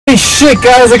Hey shit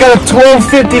guys, I got a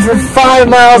 $12.50 for 5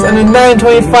 miles and a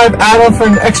 $9.25 add-on for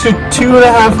an extra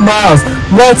 2.5 miles.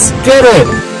 Let's get it!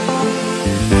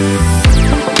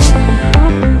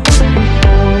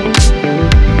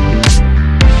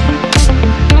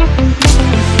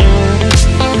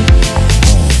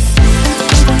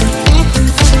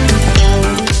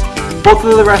 Both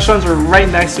of the restaurants were right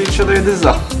next to each other. This is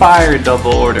a fire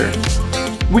double order.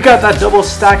 We got that double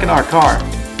stack in our car.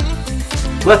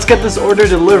 Let's get this order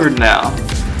delivered now.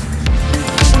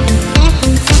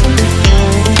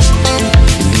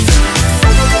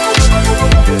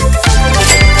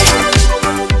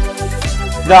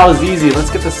 That was easy.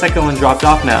 Let's get the second one dropped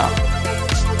off now.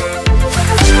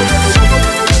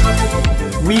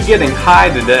 We getting high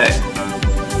today.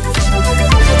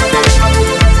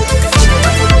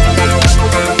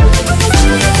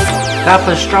 That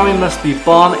pastrami must be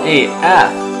bomb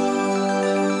AF.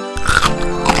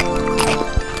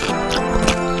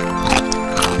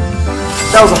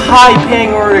 That was a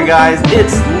high-paying order, guys.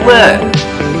 It's lit.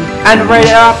 And right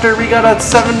after, we got a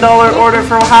 $7 order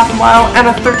for a half mile and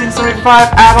a $13.75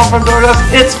 add-on from Doordash.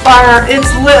 It's fire.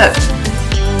 It's lit.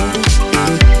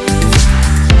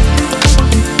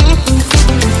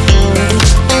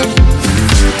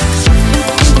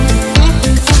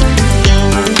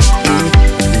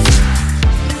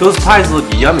 Those pies look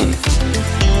yummy.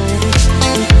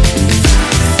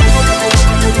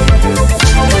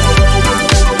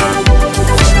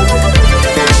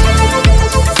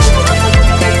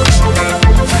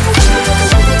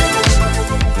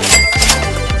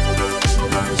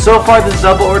 So far this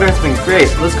double order has been great.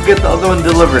 Let's go get the other one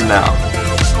delivered now.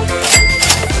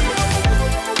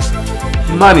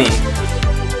 Money.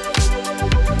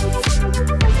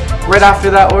 Right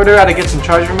after that order, I had to get some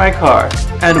charge for my car.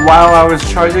 And while I was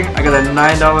charging, I got a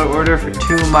 $9 order for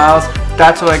 2 miles.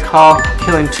 That's what I call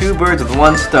killing 2 birds with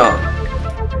 1 stone.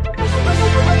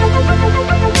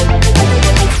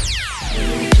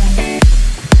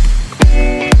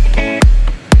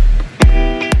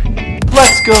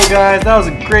 Let's go guys, that was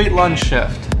a great lunch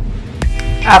shift.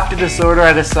 After this order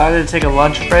I decided to take a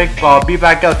lunch break, but I'll be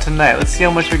back out tonight. Let's see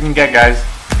how much we can get guys.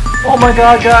 Oh my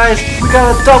god guys, we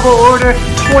got a double order,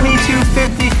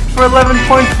 $22.50 for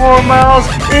 11.4 miles.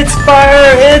 It's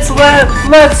fire, it's lit,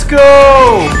 let's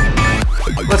go!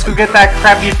 Let's go get that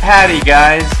Krabby Patty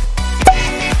guys.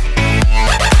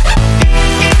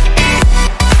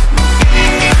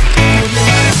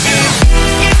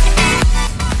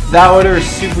 That order is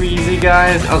super easy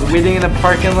guys. I was waiting in the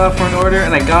parking lot for an order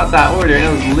and I got that order and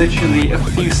it was literally a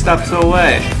few steps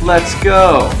away. Let's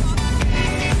go!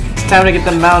 It's time to get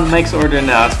the Mountain Mike's order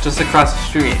now. It's just across the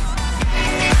street.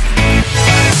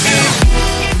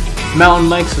 Mountain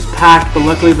Mike's was packed, but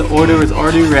luckily the order was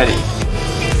already ready.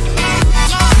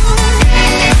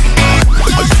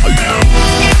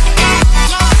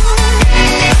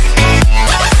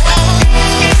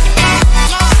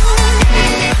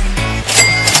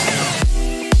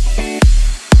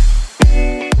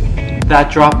 That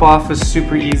drop off was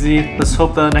super easy. Let's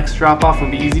hope the next drop off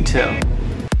will be easy too.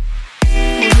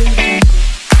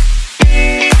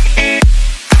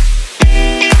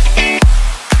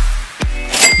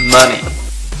 Money.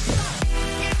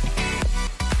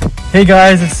 Hey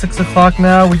guys, it's 6 o'clock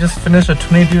now. We just finished a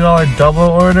 $22 double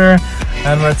order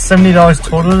and we're at $70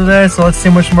 total today, so let's see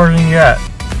how much more we can get.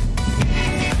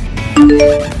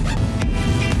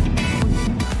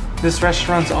 This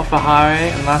restaurant's off a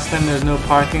highway, and last time there was no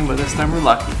parking, but this time we're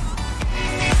lucky.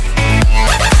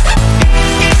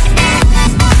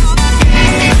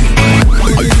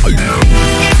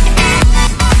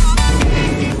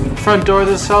 The front door of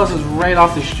this house is right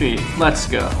off the street. Let's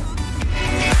go.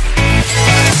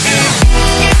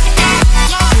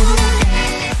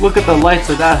 Look at the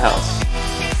lights of that house.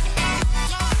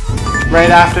 Right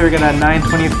after, we got a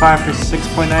 $9.25 for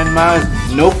 6.9 miles.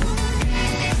 Nope.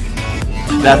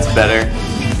 That's better.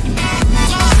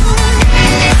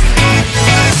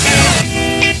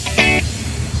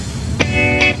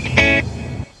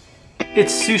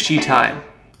 It's sushi time.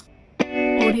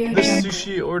 This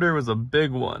sushi order was a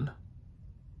big one.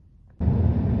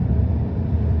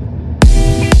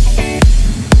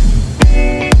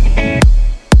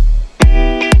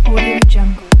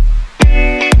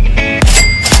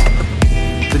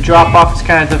 The drop off is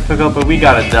kind of difficult, but we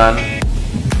got it done.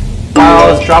 While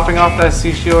I was dropping off that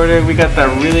sushi order, we got that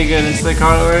really good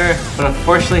Instacart order, but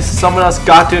unfortunately someone else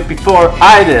got to it before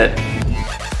I did.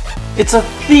 It's a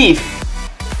thief!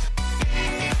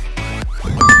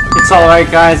 It's alright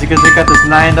guys, because we got this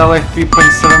 $9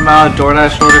 3.7 mile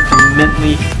Doordash order from Mint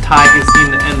Leaf Thai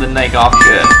Cuisine to end the night off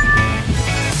good.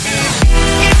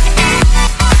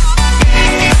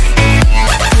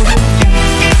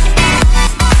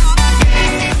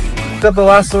 picked up the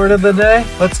last order of the day.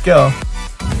 Let's go.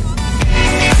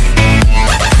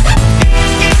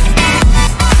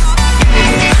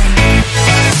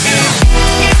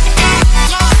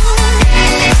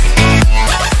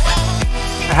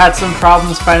 I had some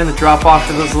problems finding the drop off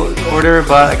for this order,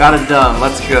 but I got it done.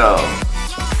 Let's go.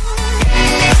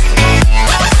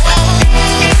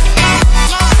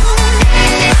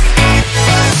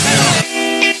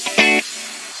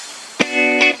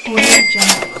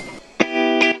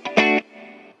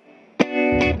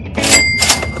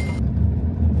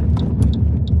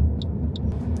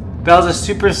 That was a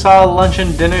super solid lunch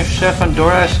and dinner shift on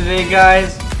Doordash today,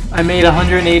 guys. I made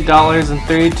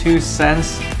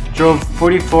 $108.32, drove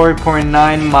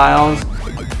 44.9 miles.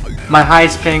 My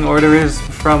highest paying order is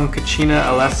from Kachina,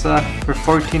 Alessa for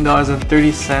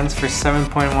 $14.30 for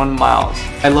 7.1 miles.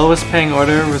 My lowest paying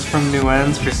order was from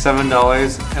Nuens for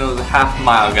 $7 and it was a half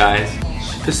mile, guys.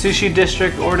 The Sushi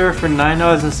District order for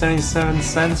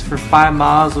 $9.77 for 5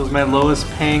 miles was my lowest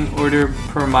paying order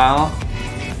per mile.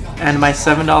 And my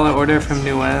 $7 order from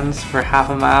Nuens for half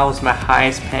a mile was my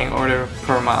highest paying order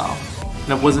per mile.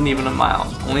 And it wasn't even a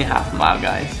mile, only half a mile,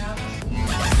 guys.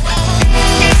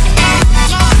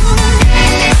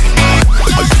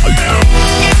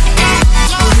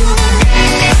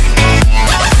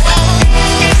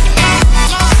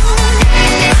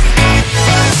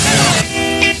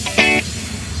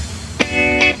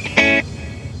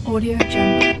 Audio.